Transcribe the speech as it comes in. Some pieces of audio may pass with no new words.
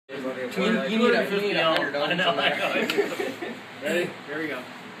You need $100 on that. Ready? Here we go.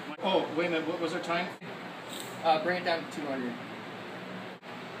 Oh, wait a minute. What was our time? Bring it down to 200. You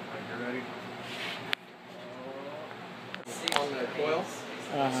ready? On the coil.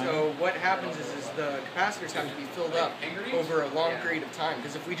 So what happens is the capacitors have to be filled up over a long period of time,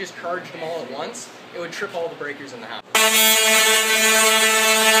 because if we just charged them all at once, it would trip all the breakers in the house.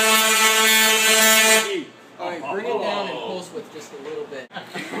 Alright, bring it down and pulse width just a little bit.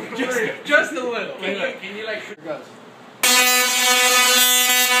 just a little. Can you like... Here it goes.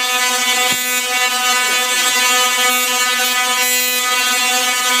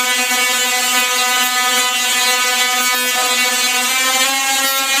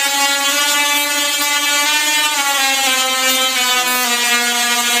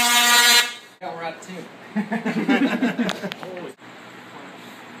 Yeah, we're out of tune.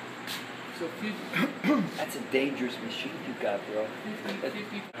 So that's a dangerous machine you got, bro.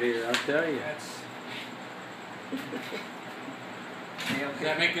 50. Here, I'll tell you. Does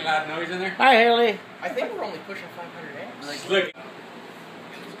that make a loud noise in there? Hi, Haley. I think we're only pushing 500 amps. Look. Let's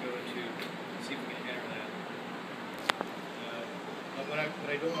go to see if we can enter that. When I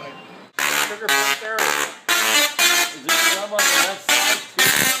do my Sugar push there. Is there some on the left side, too?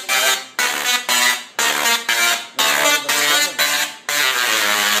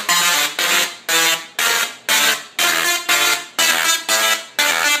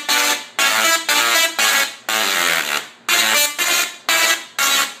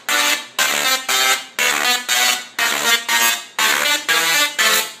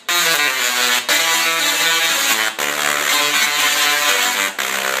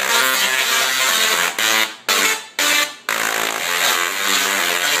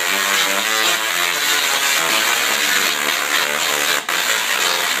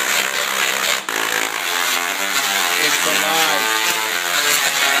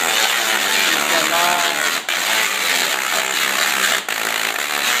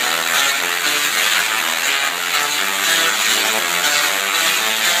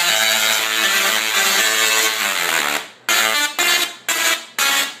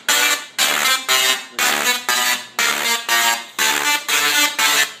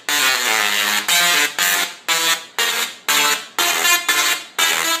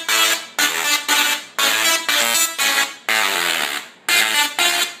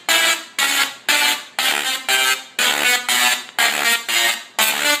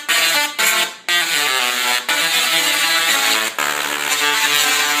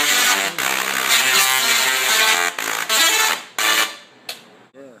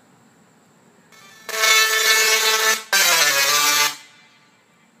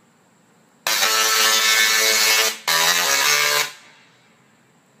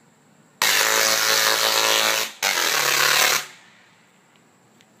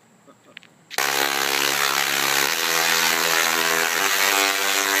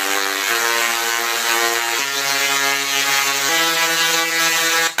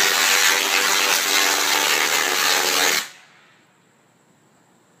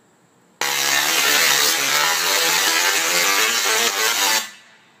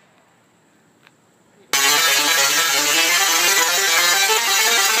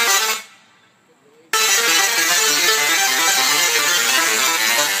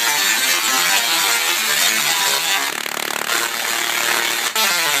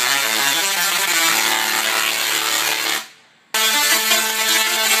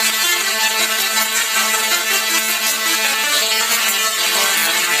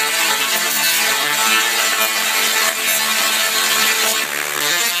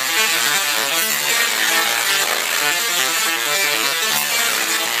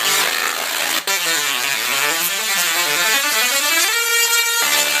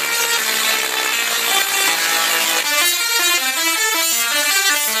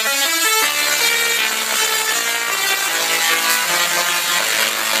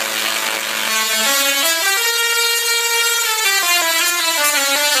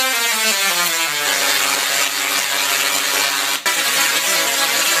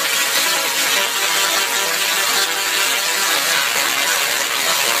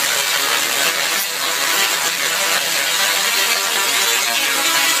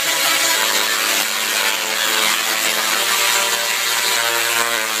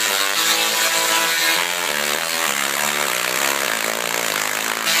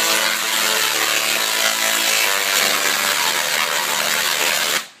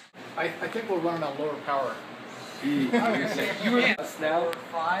 I think we're running on lower power. You were now?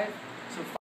 5. So